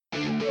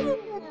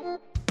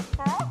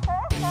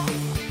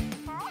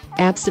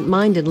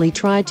Absent-mindedly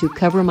tried to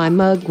cover my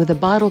mug with a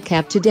bottle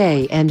cap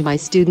today and my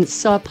students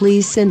saw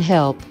please send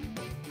help.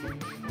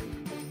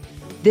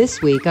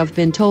 This week I've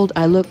been told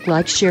I look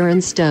like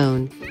Sharon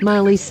Stone,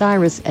 Miley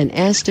Cyrus and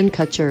Ashton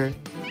Kutcher.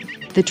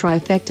 The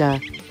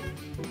trifecta.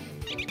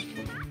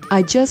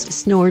 I just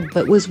snored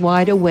but was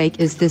wide awake.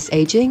 Is this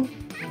aging?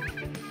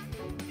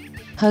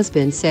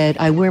 Husband said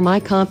I wear my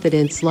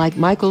confidence like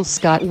Michael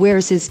Scott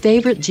wears his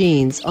favorite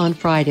jeans on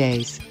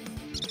Fridays.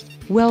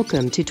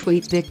 Welcome to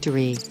Tweet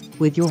Victory,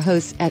 with your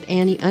hosts at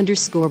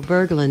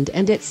Annie_Berglund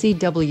and at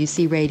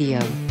CWC Radio.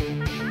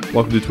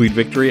 Welcome to Tweet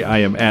Victory. I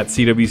am at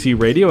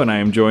CWC Radio, and I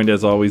am joined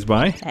as always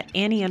by... At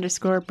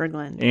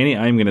Annie_Berglund. Annie,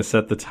 I'm going to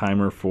set the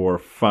timer for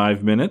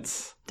 5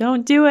 minutes.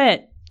 Don't do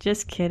it.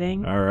 Just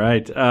kidding. All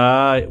right.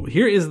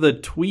 Here is the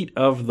tweet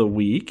of the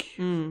week.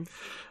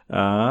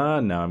 Now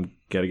I'm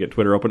got to get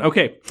Twitter open.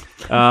 Okay.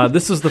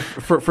 This is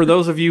for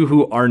those of you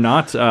who are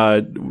not,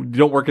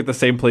 don't work at the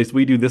same place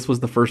we do, this was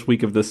the first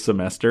week of this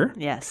semester.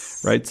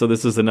 Yes. Right? So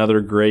this is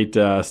another great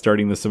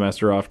starting the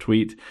semester off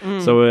tweet.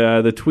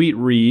 So the tweet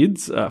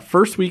reads,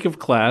 first week of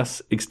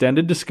class,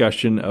 extended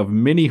discussion of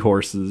mini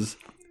horses,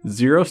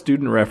 0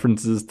 student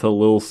references to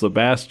Lil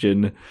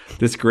Sebastian.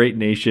 This great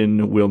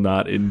nation will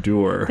not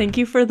endure. Thank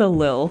you for the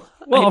Lil.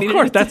 Well, of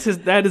course,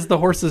 that is the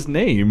horse's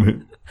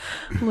name.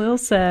 Lil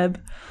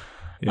Seb.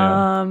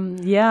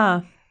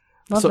 Yeah.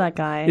 Love that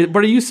guy.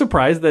 But are you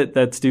surprised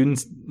that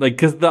students, like,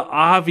 because the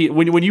obvious,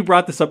 when you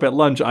brought this up at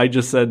lunch, I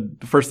just said,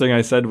 the first thing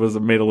I said was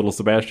made a little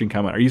Sebastian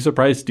comment. Are you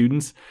surprised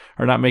students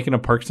are not making a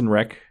Parks and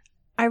Rec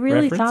I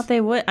really reference? thought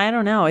they would. I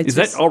don't know. Is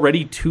that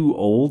already too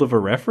old of a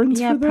reference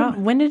for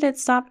them? When did it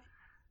stop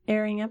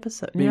airing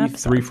episodes? Maybe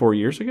 3-4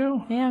 years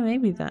ago? Yeah,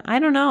 maybe that. I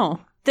don't know.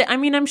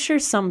 I'm sure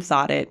some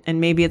thought it, and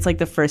maybe it's like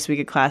the first week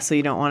of class, so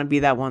you don't want to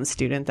be that one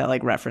student that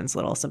like referenced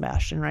Little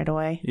Sebastian right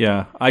away.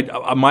 Yeah,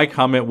 my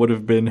comment would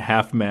have been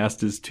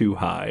half-mast is too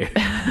high.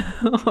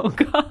 Oh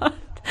God,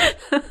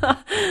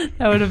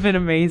 that would have been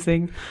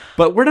amazing.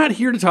 But we're not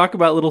here to talk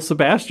about Little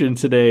Sebastian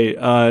today.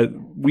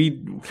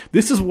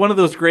 This is one of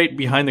those great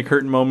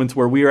behind-the-curtain moments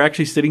where we are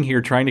actually sitting here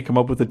trying to come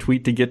up with a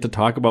tweet to get to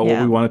talk about what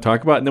we want to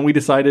talk about, and then we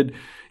decided,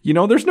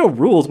 there's no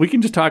rules. We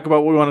can just talk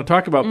about what we want to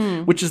talk about,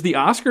 which is the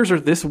Oscars are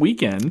this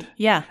weekend.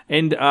 Yeah.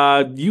 And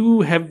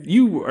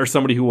you are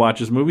somebody who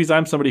watches movies.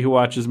 I'm somebody who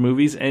watches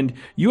movies. And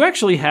you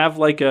actually have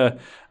like a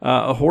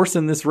horse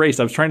in this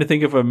race. I was trying to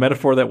think of a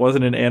metaphor that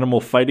wasn't an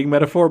animal fighting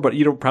metaphor, but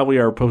you probably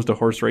are opposed to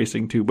horse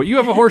racing too. But you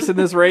have a horse in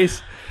this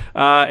race.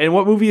 And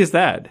what movie is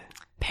that?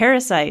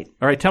 Parasite.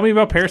 All right, tell me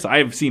about Parasite. I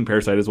have seen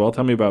Parasite as well.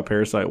 Tell me about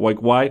Parasite. Like,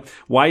 why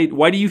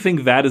do you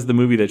think that is the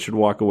movie that should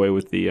walk away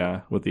with the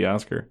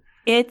Oscar?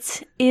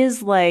 It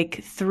is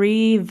like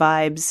 3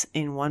 vibes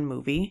in one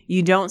movie.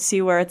 You don't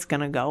see where it's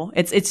gonna go.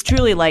 It's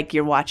truly like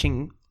you're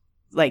watching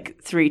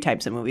like 3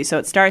 types of movies. So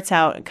it starts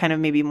out kind of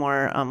maybe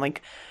more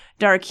like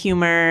dark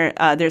humor.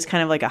 There's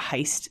kind of like a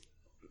heist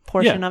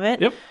portion of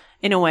it,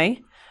 in a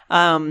way.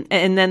 And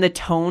then the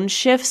tone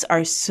shifts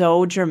are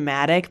so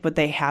dramatic, but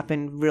they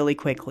happen really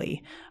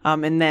quickly.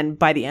 And then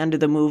by the end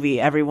of the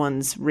movie,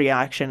 everyone's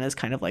reaction is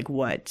kind of like,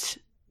 what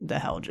the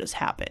hell just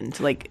happened?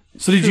 Like,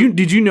 so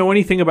did you know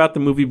anything about the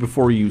movie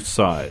before you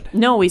saw it?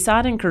 No, we saw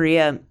it in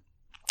Korea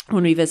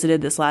when we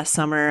visited this last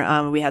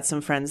summer. We had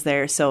some friends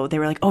there, so they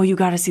were like, oh, you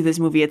got to see this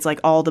movie. It's like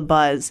all the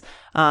buzz.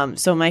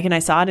 So Mike and I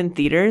saw it in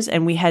theaters,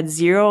 and we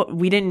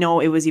didn't know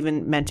it was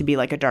even meant to be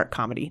like a dark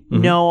comedy.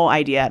 No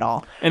idea at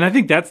all. And I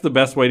think that's the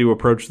best way to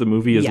approach the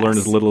movie is learn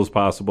as little as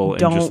possible and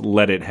just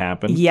let it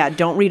happen. Yeah,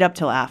 don't read up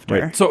till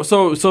after. Right.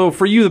 So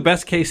for you, the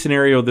best case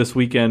scenario this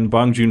weekend,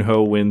 Bong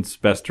Joon-ho wins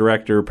Best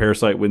Director,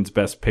 Parasite wins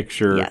Best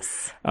Picture.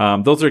 Yes.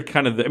 Those are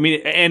kind of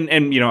and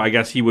I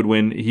guess he could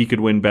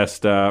win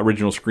Best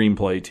Original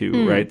Screenplay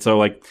too, right? So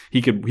like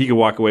he could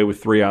walk away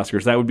with 3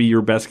 Oscars. That would be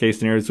your best case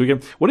scenario this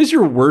weekend. What is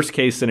your worst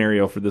case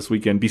scenario for this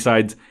weekend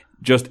besides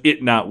just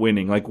it not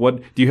winning? Like,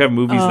 what do you have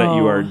movies that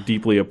you are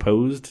deeply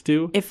opposed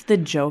to? If the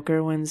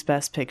Joker wins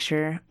Best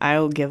Picture,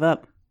 I'll give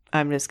up.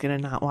 I'm just gonna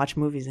not watch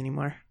movies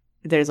anymore.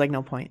 There's like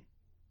no point.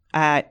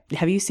 Have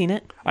you seen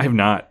it? I have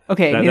not.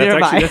 Okay, neither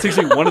have I. That's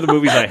actually one of the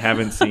movies I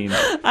haven't seen.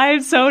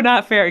 I'm so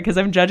not fair because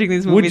I'm judging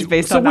these movies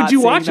based on not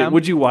seeing them. So would you watch it?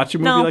 Would you watch a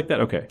movie like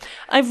that? Okay.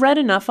 I've read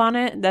enough on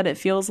it that it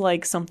feels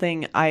like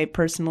something I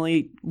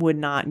personally would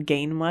not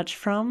gain much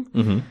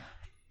from.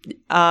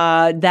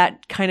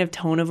 That kind of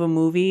tone of a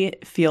movie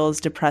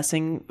feels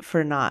depressing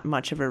for not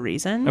much of a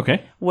reason.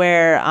 Okay.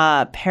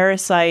 Where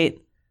Parasite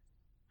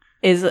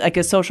is like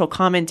a social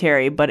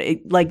commentary, but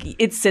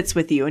it sits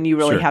with you and you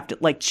really have to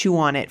like chew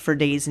on it for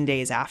days and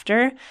days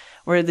after.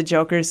 Where the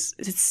Joker's,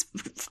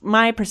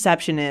 my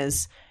perception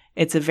is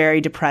it's a very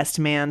depressed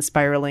man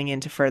spiraling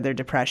into further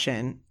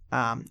depression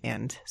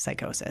and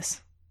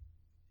psychosis.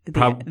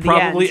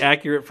 Probably end.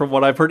 accurate from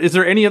what I've heard. Is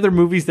there any other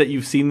movies that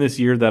you've seen this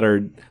year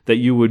that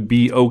you would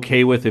be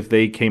okay with if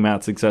they came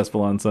out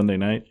successful on Sunday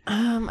night?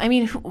 I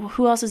mean,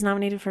 who else is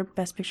nominated for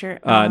Best Picture?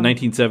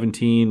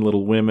 1917,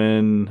 Little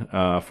Women,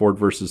 Ford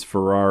versus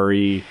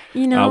Ferrari,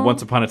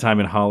 Once Upon a Time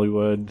in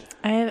Hollywood.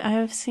 I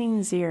have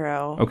seen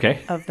zero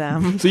of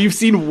them. So you've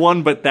seen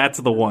one, but that's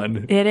the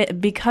one.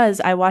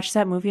 Because I watched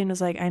that movie and was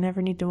like, I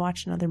never need to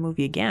watch another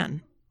movie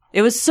again.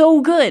 It was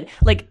so good.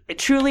 Like,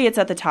 truly, it's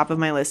at the top of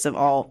my list of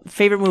all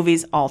favorite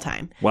movies all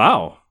time.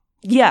 Wow.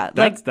 Yeah,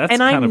 that's and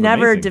kind I'm of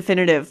never amazing.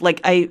 definitive. Like,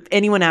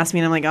 anyone asks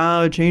me, and I'm like,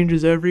 oh, it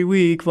changes every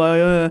week,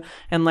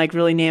 and like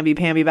really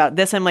namby-pamby about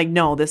this. I'm like,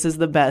 no, this is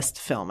the best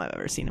film I've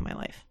ever seen in my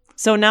life.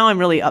 So now I'm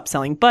really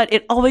upselling, but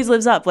it always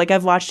lives up. Like,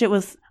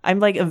 I'm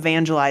like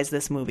evangelized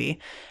this movie,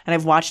 and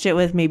I've watched it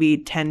with maybe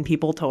 10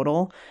 people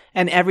total.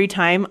 And every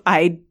time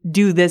I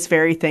do this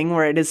very thing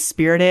where it is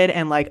spirited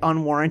and like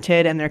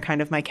unwarranted, and they're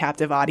kind of my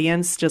captive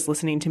audience, just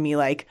listening to me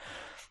like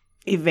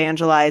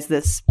evangelize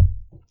this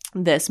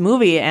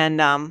movie,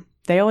 and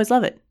they always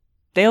love it.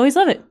 They always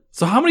love it.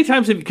 So how many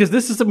times because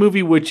this is a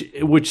movie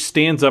which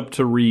stands up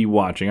to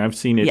rewatching. I've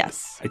seen it,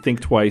 I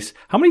think, twice.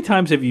 How many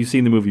times have you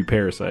seen the movie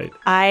Parasite?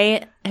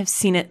 I have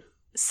seen it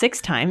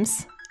 6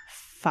 times,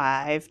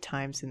 5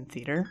 times in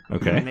theater.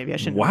 Okay. Maybe I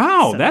shouldn't.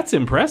 Wow, that's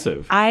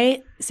impressive.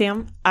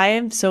 Sam, I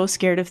am so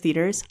scared of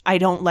theaters. I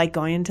don't like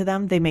going into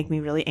them. They make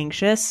me really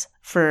anxious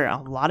for a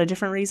lot of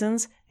different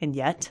reasons, and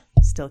yet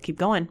still keep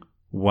going.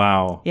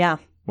 Wow. Yeah.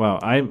 Wow,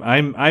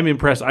 I'm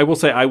impressed. I will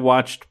say I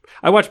watched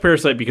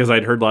Parasite because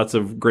I'd heard lots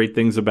of great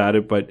things about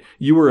it, but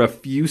you were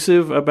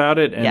effusive about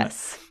it, and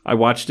yes. I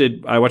watched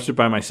it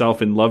by myself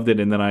and loved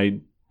it, and then I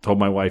told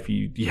my wife,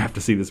 you have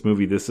to see this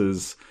movie. This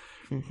is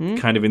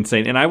kind of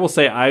insane. And I will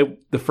say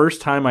the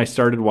first time I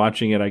started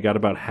watching it, I got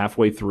about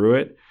halfway through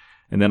it,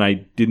 and then I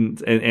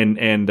didn't.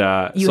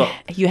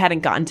 You hadn't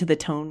gotten to the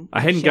tone.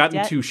 I hadn't gotten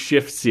yet? to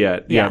shifts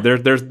yet. Yeah,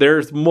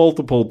 there's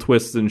multiple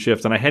twists and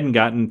shifts, and I hadn't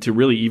gotten to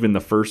really even the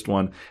first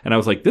one. And I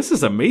was like, this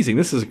is amazing.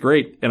 This is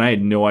great. And I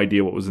had no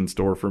idea what was in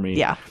store for me.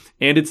 Yeah.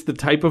 And it's the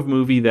type of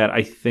movie that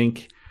I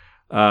think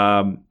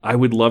I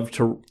would love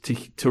to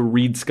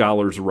read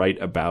scholars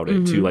write about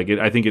it too. Like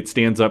I think it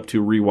stands up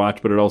to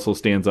rewatch, but it also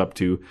stands up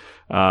to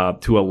a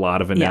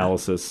lot of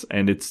analysis,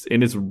 and it's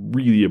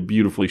really a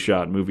beautifully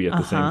shot movie at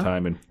the same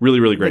time, and really,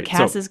 really great. The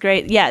cast is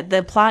great. Yeah,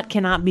 the plot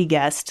cannot be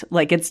guessed.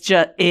 Like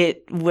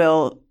it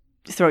will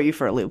throw you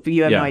for a loop.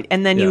 You have no idea,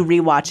 and then you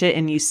rewatch it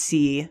and you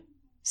see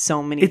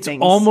so many things.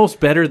 It's almost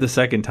better the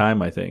second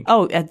time, I think.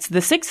 Oh, it's the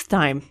 6th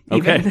time.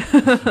 Even.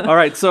 Okay. All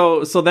right.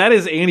 So that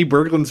is Annie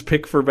Berglund's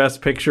pick for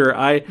Best Picture.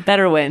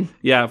 Better win.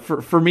 Yeah.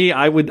 For me,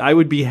 I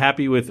would be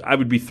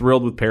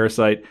thrilled with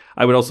Parasite.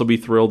 I would also be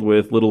thrilled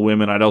with Little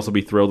Women. I'd also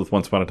be thrilled with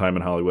Once Upon a Time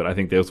in Hollywood. I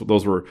think this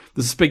is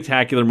a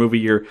spectacular movie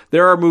year.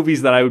 There are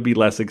movies that I would be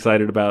less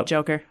excited about.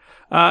 Joker.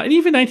 And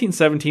even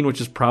 1917, which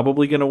is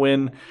probably going to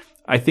win.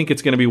 I think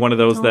it's going to be one of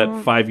those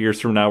that 5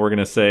 years from now we're going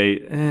to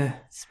say,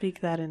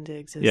 speak that into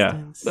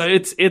existence.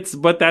 Yeah,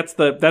 but that's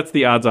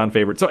the odds-on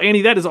favorite. So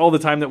Annie, that is all the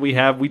time that we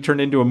have. We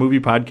turn into a movie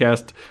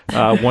podcast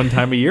one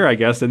time a year, I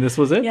guess, and this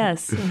was it.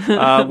 Yes,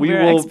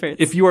 we're experts.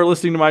 If you are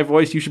listening to my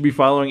voice, you should be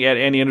following at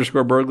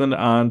Annie_Berglund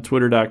on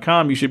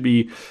Twitter.com. You should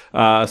be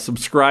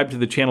subscribed to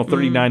the Channel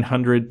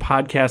 3900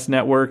 podcast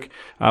network.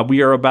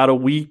 We are about a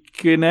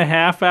week and a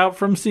half out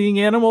from Seeing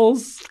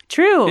Animals.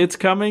 True. It's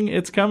coming.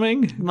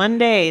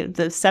 Monday,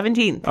 the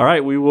 17th. All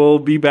right, we will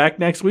be back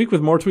next week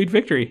with more Tweet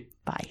Victory.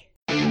 Bye.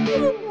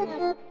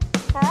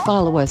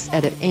 Follow us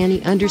at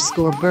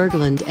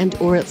Annie_Berglund and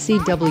or at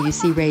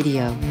CWC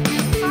Radio.